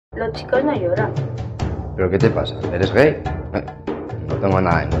Los chicos no lloran. ¿Pero qué te pasa? ¿Eres gay? No tengo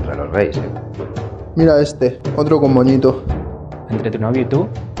nada en contra de los gays, ¿eh? Mira este, otro con moñito. Entre tu novio y tú,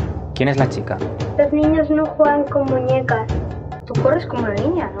 ¿quién es la chica? Los niños no juegan con muñecas. Tú corres como una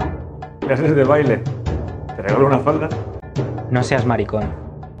niña, ¿no? Clases de baile. ¿Te regalo una falda? No seas maricón.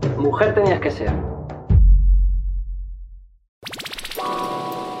 Mujer tenías que ser.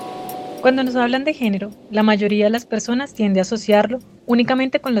 Cuando nos hablan de género, la mayoría de las personas tiende a asociarlo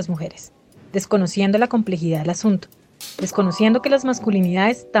únicamente con las mujeres, desconociendo la complejidad del asunto, desconociendo que las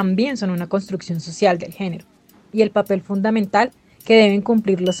masculinidades también son una construcción social del género, y el papel fundamental que deben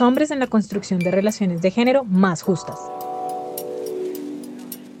cumplir los hombres en la construcción de relaciones de género más justas.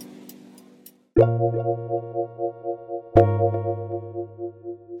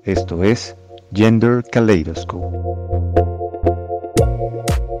 Esto es Gender Kaleidoscope.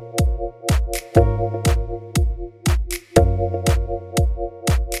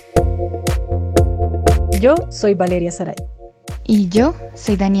 Yo soy Valeria Saray. Y yo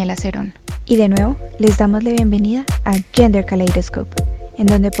soy Daniela Cerón. Y de nuevo, les damos la bienvenida a Gender Kaleidoscope, en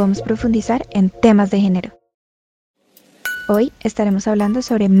donde podemos profundizar en temas de género. Hoy estaremos hablando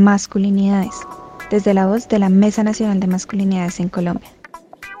sobre masculinidades, desde la voz de la Mesa Nacional de Masculinidades en Colombia.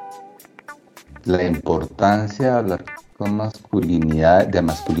 La importancia de hablar con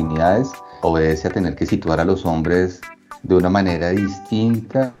masculinidades obedece a tener que situar a los hombres de una manera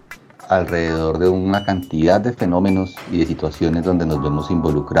distinta alrededor de una cantidad de fenómenos y de situaciones donde nos vemos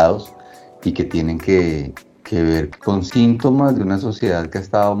involucrados y que tienen que ver con síntomas de una sociedad que ha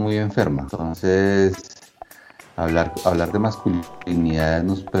estado muy enferma. Entonces, hablar de masculinidades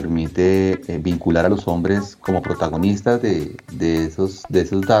nos permite vincular a los hombres como protagonistas de esos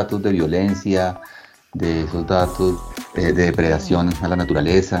datos de violencia, de esos datos de depredación a la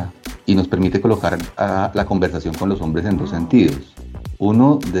naturaleza, y nos permite colocar a la conversación con los hombres en dos sentidos.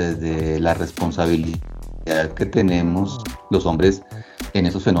 Uno, desde la responsabilidad que tenemos los hombres en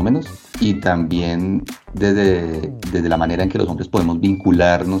esos fenómenos, y también desde la manera en que los hombres podemos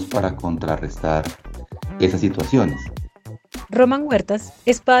vincularnos para contrarrestar esas situaciones. Román Huertas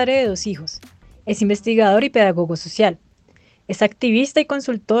es padre de 2 hijos, es investigador y pedagogo social, es activista y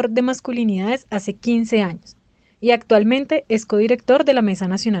consultor de masculinidades hace 15 años y actualmente es codirector de la Mesa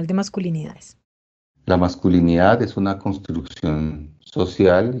Nacional de Masculinidades. La masculinidad es una construcción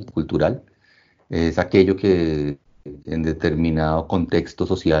social y cultural, es aquello que en determinado contexto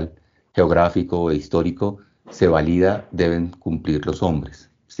social, geográfico e histórico se valida, deben cumplir los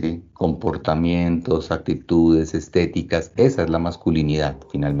hombres, ¿sí? Comportamientos, actitudes, estéticas, esa es la masculinidad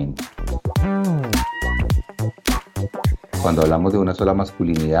finalmente. Cuando hablamos de una sola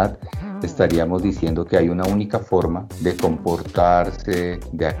masculinidad, estaríamos diciendo que hay una única forma de comportarse,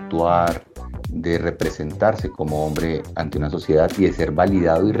 de actuar, de representarse como hombre ante una sociedad y de ser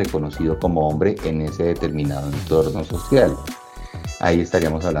validado y reconocido como hombre en ese determinado entorno social. Ahí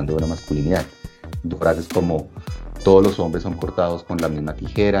estaríamos hablando de una masculinidad. Frases como: todos los hombres son cortados con la misma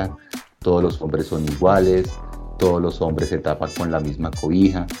tijera, todos los hombres son iguales, todos los hombres se tapan con la misma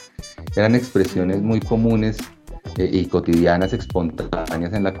cobija. Eran expresiones muy comunes y cotidianas,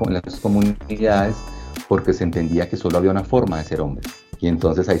 espontáneas en las comunidades, porque se entendía que solo había una forma de ser hombre. Y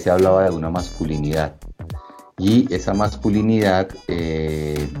entonces ahí se hablaba de una masculinidad. Y esa masculinidad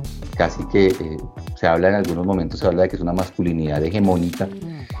casi que se habla en algunos momentos, se habla de que es una masculinidad hegemónica,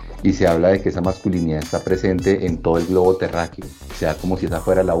 y se habla de que esa masculinidad está presente en todo el globo terráqueo, o sea, como si esa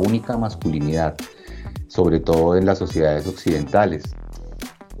fuera la única masculinidad, sobre todo en las sociedades occidentales.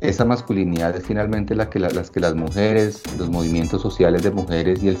 Esa masculinidad es finalmente las que las mujeres, los movimientos sociales de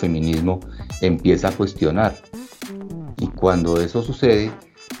mujeres y el feminismo empieza a cuestionar. Y cuando eso sucede,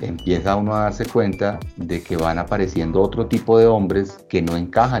 empieza uno a darse cuenta de que van apareciendo otro tipo de hombres que no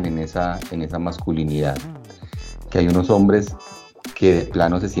encajan en esa masculinidad. Que hay unos hombres que de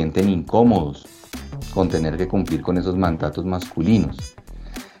plano se sienten incómodos con tener que cumplir con esos mandatos masculinos.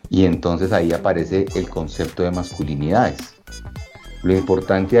 Y entonces ahí aparece el concepto de masculinidades. Lo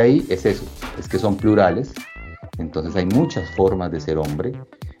importante ahí es eso, es que son plurales, entonces hay muchas formas de ser hombre,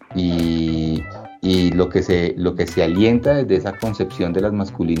 y lo que se alienta desde esa concepción de las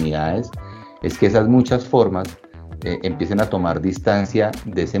masculinidades es que esas muchas formas empiecen a tomar distancia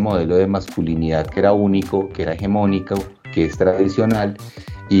de ese modelo de masculinidad que era único, que era hegemónico, que es tradicional,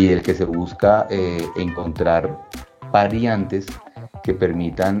 y del que se busca encontrar variantes que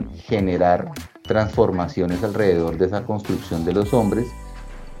permitan generar transformaciones alrededor de esa construcción de los hombres.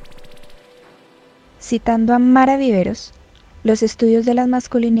 Citando a Mara Viveros, los estudios de las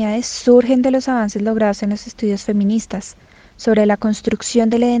masculinidades surgen de los avances logrados en los estudios feministas sobre la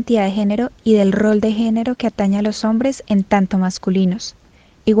construcción de la identidad de género y del rol de género que atañe a los hombres en tanto masculinos.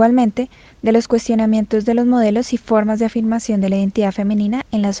 Igualmente, de los cuestionamientos de los modelos y formas de afirmación de la identidad femenina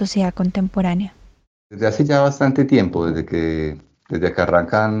en la sociedad contemporánea. Desde hace ya bastante tiempo, desde que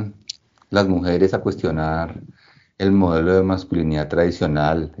arrancan las mujeres a cuestionar el modelo de masculinidad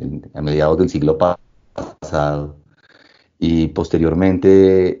tradicional a mediados del siglo pasado, y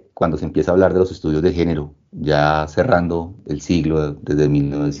posteriormente cuando se empieza a hablar de los estudios de género, ya cerrando el siglo, desde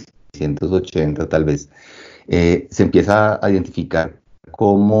 1980 tal vez, se empieza a identificar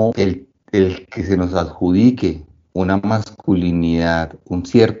cómo el que se nos adjudique una masculinidad, un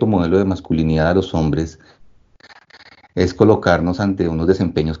cierto modelo de masculinidad a los hombres, es colocarnos ante unos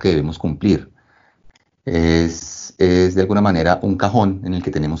desempeños que debemos cumplir. Es de alguna manera un cajón en el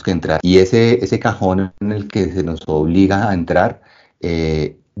que tenemos que entrar, y ese cajón en el que se nos obliga a entrar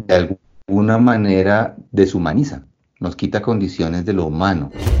de alguna manera deshumaniza, nos quita condiciones de lo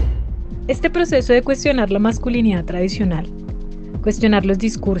humano. Este proceso de cuestionar la masculinidad tradicional, cuestionar los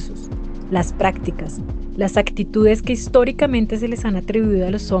discursos, las prácticas, las actitudes que históricamente se les han atribuido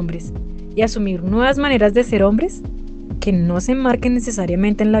a los hombres y asumir nuevas maneras de ser hombres que no se enmarquen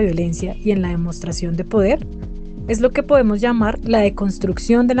necesariamente en la violencia y en la demostración de poder, es lo que podemos llamar la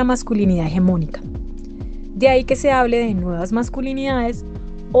deconstrucción de la masculinidad hegemónica. De ahí que se hable de nuevas masculinidades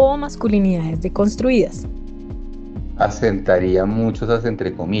o masculinidades deconstruidas. Asentaría muchos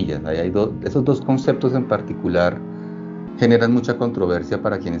entre comillas. Esos dos conceptos en particular generan mucha controversia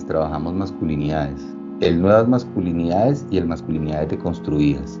para quienes trabajamos masculinidades. El nuevas masculinidades y el masculinidades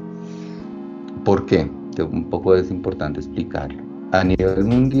deconstruidas. ¿Por qué? Un poco es importante explicarlo. A nivel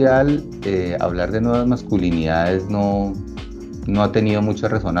mundial, hablar de nuevas masculinidades no ha tenido mucha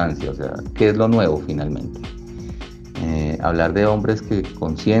resonancia. O sea, ¿qué es lo nuevo finalmente? Hablar de hombres que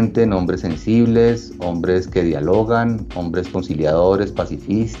consienten, hombres sensibles, hombres que dialogan, hombres conciliadores,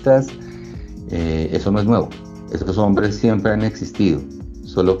 pacifistas, eso no es nuevo. Esos hombres siempre han existido,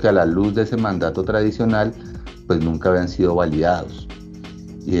 solo que a la luz de ese mandato tradicional, pues nunca habían sido validados.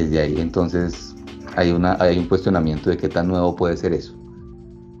 Y desde ahí entonces hay un cuestionamiento de qué tan nuevo puede ser eso.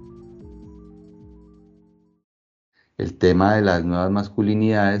 El tema de las nuevas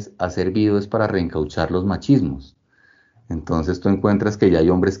masculinidades ha servido es para reencauchar los machismos. Entonces tú encuentras que ya hay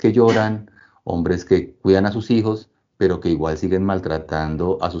hombres que lloran, hombres que cuidan a sus hijos, pero que igual siguen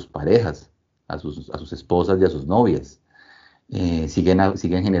maltratando a sus parejas, a sus esposas y a sus novias.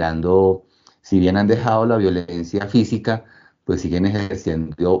 Siguen generando, si bien han dejado la violencia física, pues siguen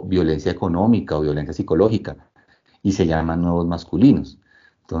ejerciendo violencia económica o violencia psicológica, y se llaman nuevos masculinos.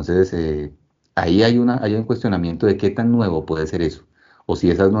 Entonces ahí hay un cuestionamiento de qué tan nuevo puede ser eso, o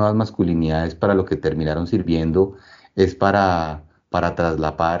si esas nuevas masculinidades para lo que terminaron sirviendo es para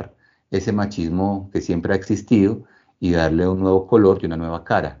traslapar ese machismo que siempre ha existido y darle un nuevo color y una nueva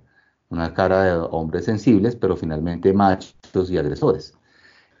cara. Una cara de hombres sensibles, pero finalmente machos y agresores.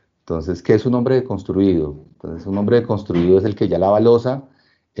 Entonces, ¿qué es un hombre deconstruido? Entonces, un hombre deconstruido es el que ya lava loza,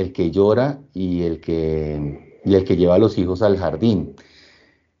 el que llora y el que lleva a los hijos al jardín.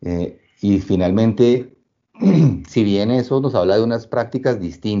 Y finalmente, si bien eso nos habla de unas prácticas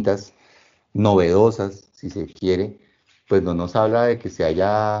distintas, novedosas, si se quiere, pues no nos habla de que se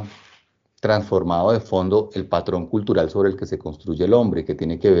haya transformado de fondo el patrón cultural sobre el que se construye el hombre, que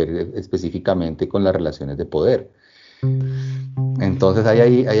tiene que ver específicamente con las relaciones de poder. Entonces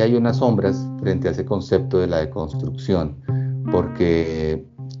ahí hay unas sombras frente a ese concepto de la deconstrucción, porque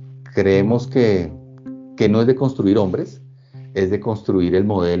creemos que no es de construir hombres, es de construir el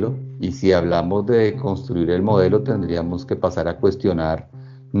modelo, y si hablamos de construir el modelo tendríamos que pasar a cuestionar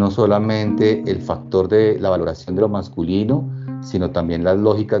no solamente el factor de la valoración de lo masculino, sino también las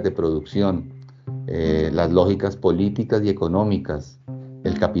lógicas de producción, las lógicas políticas y económicas,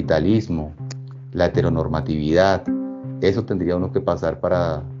 el capitalismo, la heteronormatividad. Eso tendría uno que pasar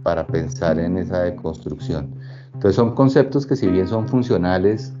para pensar en esa deconstrucción. Entonces son conceptos que, si bien son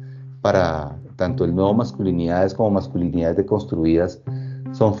funcionales para tanto el nuevo masculinidades como masculinidades deconstruidas,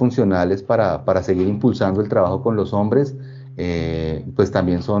 son funcionales para seguir impulsando el trabajo con los hombres, pues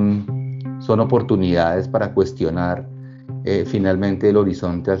también son oportunidades para cuestionar finalmente el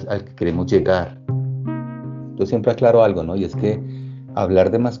horizonte al que queremos llegar. Yo siempre aclaro algo, ¿no? Y es que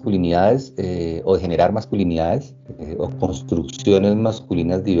hablar de masculinidades o de generar masculinidades o construcciones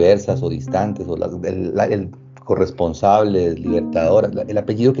masculinas diversas o distantes, o el corresponsable, libertador, el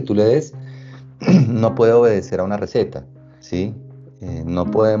apellido que tú le des, no puede obedecer a una receta, ¿sí? No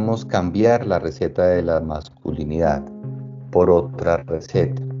podemos cambiar la receta de la masculinidad por otra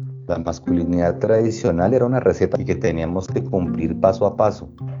receta. La masculinidad tradicional era una receta que teníamos que cumplir paso a paso,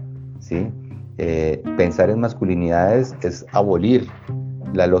 ¿sí? Pensar en masculinidades es abolir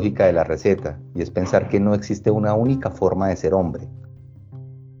la lógica de la receta, y es pensar que no existe una única forma de ser hombre.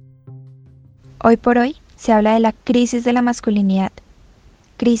 Hoy por hoy se habla de la crisis de la masculinidad,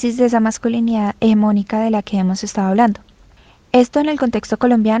 crisis de esa masculinidad hegemónica de la que hemos estado hablando. Esto en el contexto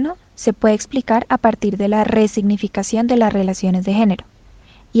colombiano se puede explicar a partir de la resignificación de las relaciones de género,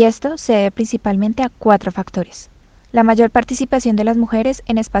 y esto se debe principalmente a 4 factores: la mayor participación de las mujeres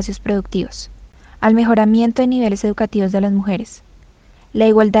en espacios productivos, al mejoramiento de niveles educativos de las mujeres, la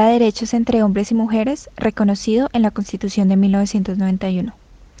igualdad de derechos entre hombres y mujeres reconocido en la Constitución de 1991,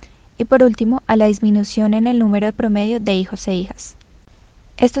 y por último a la disminución en el número promedio de hijos e hijas.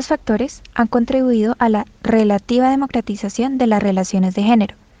 Estos factores han contribuido a la relativa democratización de las relaciones de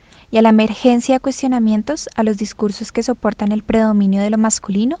género y a la emergencia de cuestionamientos a los discursos que soportan el predominio de lo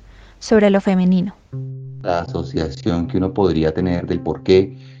masculino sobre lo femenino. La asociación que uno podría tener del por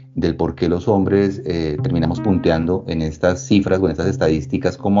qué los hombres terminamos punteando en estas cifras o en estas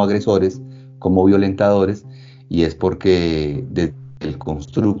estadísticas como agresores, como violentadores, y es porque desde el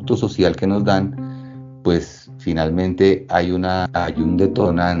constructo social que nos dan, pues finalmente hay un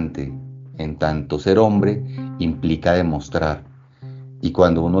detonante, en tanto ser hombre implica demostrar. Y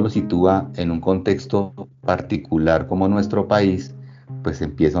cuando uno lo sitúa en un contexto particular como nuestro país, pues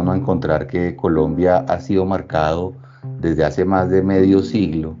empieza uno a encontrar que Colombia ha sido marcado desde hace más de medio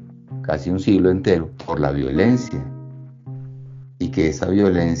siglo, casi un siglo entero, por la violencia, y que esa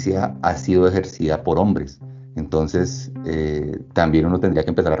violencia ha sido ejercida por hombres. Entonces también uno tendría que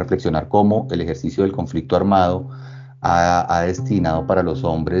empezar a reflexionar cómo el ejercicio del conflicto armado ha destinado para los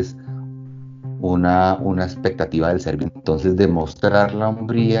hombres una expectativa del ser violento. Entonces demostrar la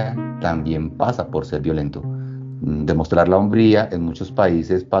hombría también pasa por ser violento. Demostrar la hombría en muchos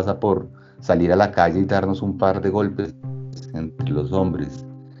países pasa por salir a la calle y darnos un par de golpes entre los hombres.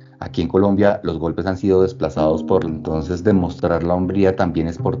 Aquí en Colombia los golpes han sido desplazados por... Entonces demostrar la hombría también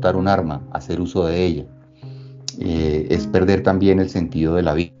es portar un arma, hacer uso de ella. Es perder también el sentido de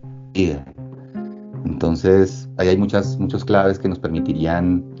la vida. Entonces ahí hay muchas claves que nos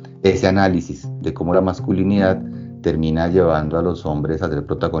permitirían ese análisis de cómo la masculinidad termina llevando a los hombres a ser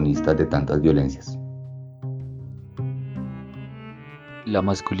protagonistas de tantas violencias. La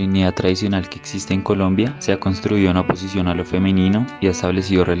masculinidad tradicional que existe en Colombia se ha construido en oposición a lo femenino y ha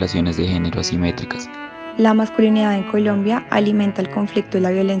establecido relaciones de género asimétricas. La masculinidad en Colombia alimenta el conflicto y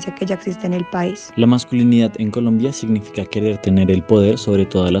la violencia que ya existe en el país. La masculinidad en Colombia significa querer tener el poder sobre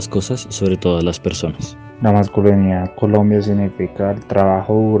todas las cosas y sobre todas las personas. La masculinidad en Colombia significa el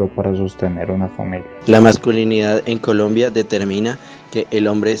trabajo duro para sostener una familia. La masculinidad en Colombia determina que el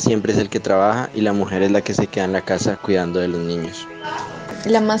hombre siempre es el que trabaja y la mujer es la que se queda en la casa cuidando de los niños.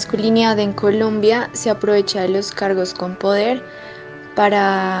 La masculinidad en Colombia se aprovecha de los cargos con poder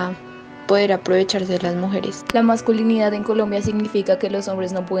para poder aprovecharse de las mujeres. La masculinidad en Colombia significa que los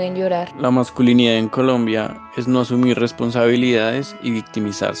hombres no pueden llorar. La masculinidad en Colombia es no asumir responsabilidades y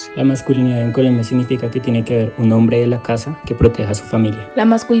victimizarse. La masculinidad en Colombia significa que tiene que haber un hombre de la casa que proteja a su familia. La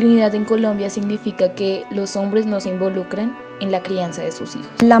masculinidad en Colombia significa que los hombres no se involucren en la crianza de sus hijos.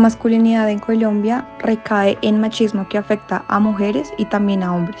 La masculinidad en Colombia recae en machismo que afecta a mujeres y también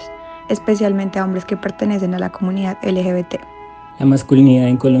a hombres, especialmente a hombres que pertenecen a la comunidad LGBT. La masculinidad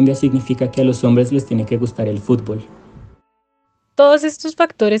en Colombia significa que a los hombres les tiene que gustar el fútbol. Todos estos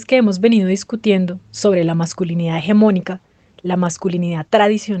factores que hemos venido discutiendo sobre la masculinidad hegemónica, la masculinidad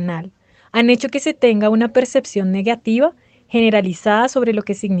tradicional, han hecho que se tenga una percepción negativa generalizada sobre lo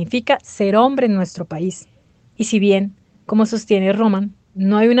que significa ser hombre en nuestro país. Y si bien, como sostiene Roman,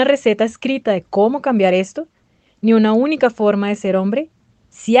 no hay una receta escrita de cómo cambiar esto, ni una única forma de ser hombre,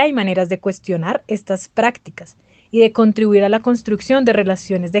 sí hay maneras de cuestionar estas prácticas y de contribuir a la construcción de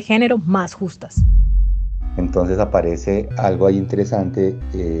relaciones de género más justas. Entonces aparece algo ahí interesante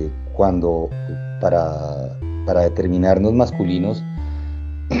cuando para determinarnos masculinos,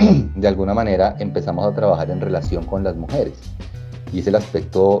 de alguna manera empezamos a trabajar en relación con las mujeres. Y es el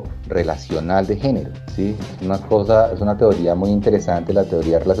aspecto relacional de género, ¿sí? Es una teoría muy interesante. La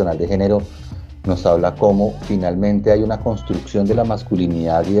teoría relacional de género nos habla cómo finalmente hay una construcción de la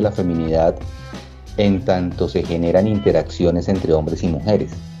masculinidad y de la feminidad en tanto se generan interacciones entre hombres y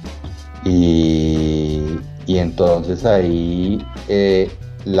mujeres. Y entonces ahí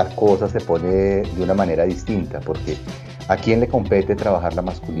la cosa se pone de una manera distinta, porque ¿a quién le compete trabajar la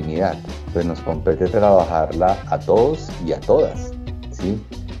masculinidad? Pues nos compete trabajarla a todos y a todas, ¿sí?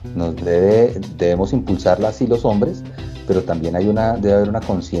 Debemos impulsarla así los hombres, pero también debe haber una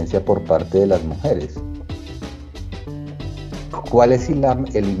conciencia por parte de las mujeres. ¿Cuál es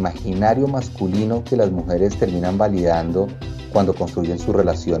el imaginario masculino que las mujeres terminan validando cuando construyen sus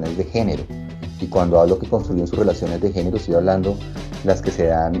relaciones de género? Y cuando hablo que construyen sus relaciones de género, estoy hablando las que se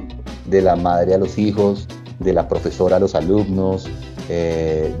dan de la madre a los hijos, de la profesora a los alumnos,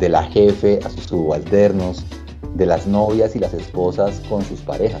 de la jefe a sus subalternos, de las novias y las esposas con sus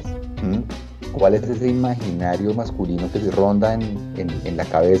parejas. ¿Cuál es ese imaginario masculino que se ronda en la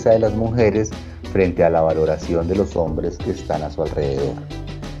cabeza de las mujeres frente a la valoración de los hombres que están a su alrededor?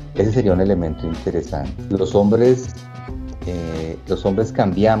 Ese sería un elemento interesante. Los hombres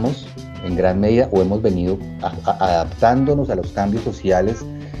cambiamos en gran medida o hemos venido adaptándonos a los cambios sociales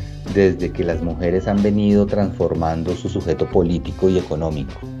desde que las mujeres han venido transformando su sujeto político y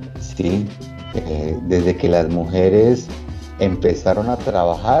económico, ¿sí? Desde que las mujeres empezaron a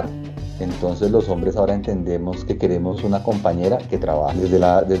trabajar, entonces los hombres ahora entendemos que queremos una compañera que trabaje.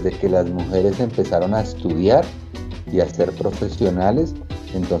 Desde que las mujeres empezaron a estudiar y a ser profesionales,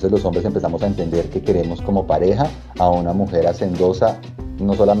 entonces los hombres empezamos a entender que queremos como pareja a una mujer hacendosa,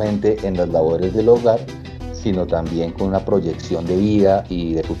 no solamente en las labores del hogar, sino también con una proyección de vida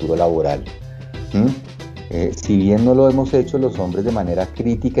y de futuro laboral. Si bien no lo hemos hecho los hombres de manera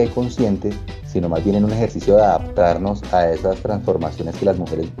crítica y consciente, sino más bien en un ejercicio de adaptarnos a esas transformaciones que las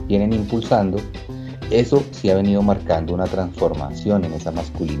mujeres vienen impulsando, eso sí ha venido marcando una transformación en esa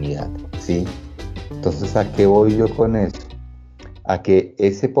masculinidad, ¿sí? Entonces, ¿a qué voy yo con eso? A que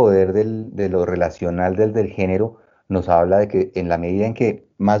ese poder de lo relacional del género nos habla de que en la medida en que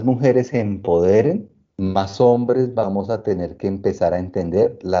más mujeres se empoderen, más hombres vamos a tener que empezar a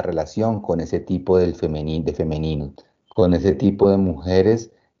entender la relación con ese tipo de femenino, con ese tipo de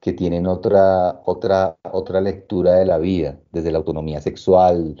mujeres que tienen otra lectura de la vida, desde la autonomía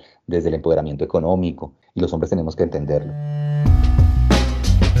sexual, desde el empoderamiento económico, y los hombres tenemos que entenderlo.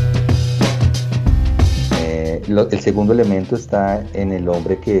 El segundo elemento está en el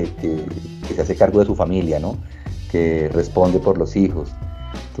hombre que se hace cargo de su familia, ¿no? Que responde por los hijos.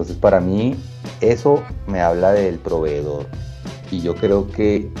 Entonces, para mí, eso me habla del proveedor. Y yo creo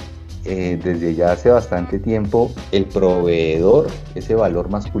que desde ya hace bastante tiempo, el proveedor, ese valor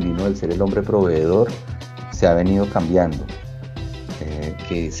masculino del ser el hombre proveedor, se ha venido cambiando.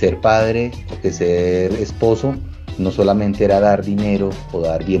 Que ser padre o que ser esposo no solamente era dar dinero o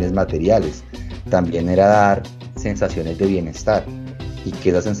dar bienes materiales, también era dar sensaciones de bienestar, y que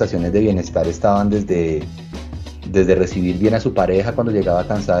esas sensaciones de bienestar estaban desde recibir bien a su pareja cuando llegaba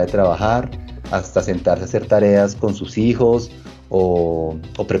cansada de trabajar, hasta sentarse a hacer tareas con sus hijos o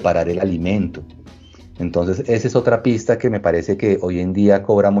preparar el alimento. Entonces esa es otra pista que me parece que hoy en día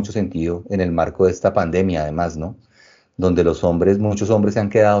cobra mucho sentido en el marco de esta pandemia, además, ¿no? Donde muchos hombres se han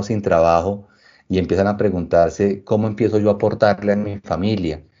quedado sin trabajo y empiezan a preguntarse cómo empiezo yo a aportarle a mi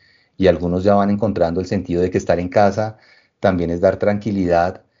familia, y algunos ya van encontrando el sentido de que estar en casa también es dar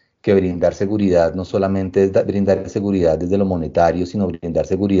tranquilidad, que brindar seguridad no solamente es brindar seguridad desde lo monetario, sino brindar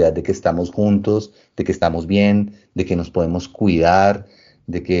seguridad de que estamos juntos, de que estamos bien, de que nos podemos cuidar,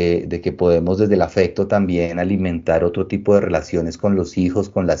 de que podemos desde el afecto también alimentar otro tipo de relaciones con los hijos,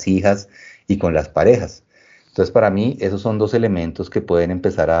 con las hijas y con las parejas. Entonces, para mí, esos son dos elementos que pueden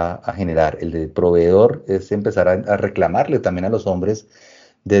empezar a generar. El de proveedor es empezar a reclamarle también a los hombres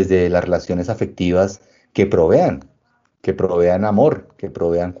desde las relaciones afectivas que provean amor, que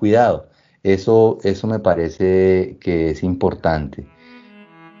provean cuidado. Eso me parece que es importante.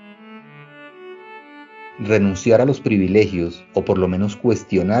 Renunciar a los privilegios, o por lo menos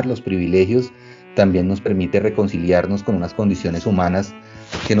cuestionar los privilegios, también nos permite reconciliarnos con unas condiciones humanas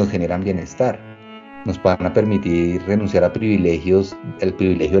que nos generan bienestar. Nos van a permitir renunciar a privilegios. El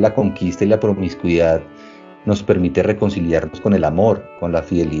privilegio de la conquista y la promiscuidad nos permite reconciliarnos con el amor, con la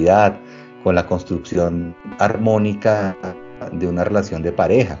fidelidad, con la construcción armónica de una relación de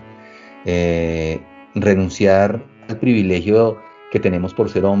pareja. Renunciar al privilegio que tenemos por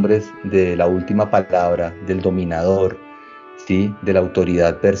ser hombres de la última palabra, del dominador, ¿sí? De la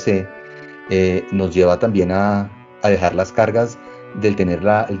autoridad per se, nos lleva también a dejar las cargas del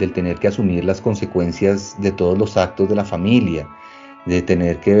tener que asumir las consecuencias de todos los actos de la familia, de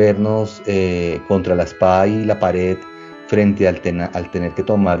tener que vernos contra la espada y la pared frente al tener que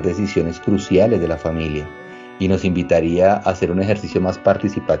tomar decisiones cruciales de la familia, y nos invitaría a hacer un ejercicio más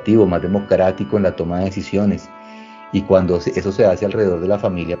participativo, más democrático en la toma de decisiones. Y cuando eso se hace alrededor de la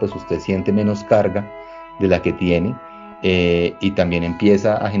familia, pues usted siente menos carga de la que tiene, y también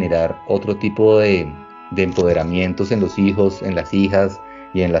empieza a generar otro tipo de empoderamientos en los hijos, en las hijas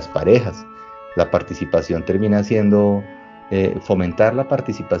y en las parejas. La participación termina siendo, fomentar la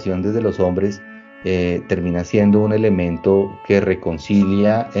participación desde los hombres, termina siendo un elemento que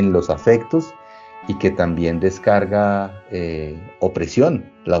reconcilia en los afectos y que también descarga opresión,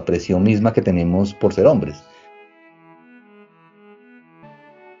 la opresión misma que tenemos por ser hombres.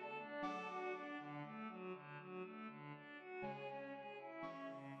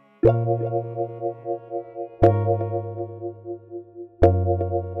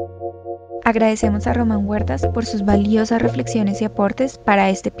 Agradecemos a Román Huertas por sus valiosas reflexiones y aportes para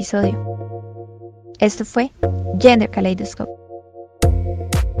este episodio. Esto fue Gender Kaleidoscope,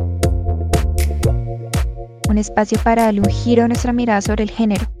 un espacio para darle un giro a nuestra mirada sobre el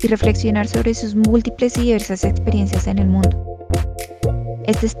género y reflexionar sobre sus múltiples y diversas experiencias en el mundo.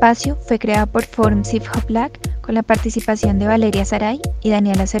 Este espacio fue creado por Forum Hip Hop Black con la participación de Valeria Saray y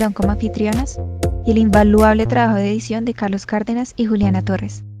Daniela Cerón como anfitrionas y el invaluable trabajo de edición de Carlos Cárdenas y Juliana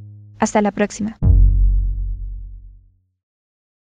Torres. Hasta la próxima.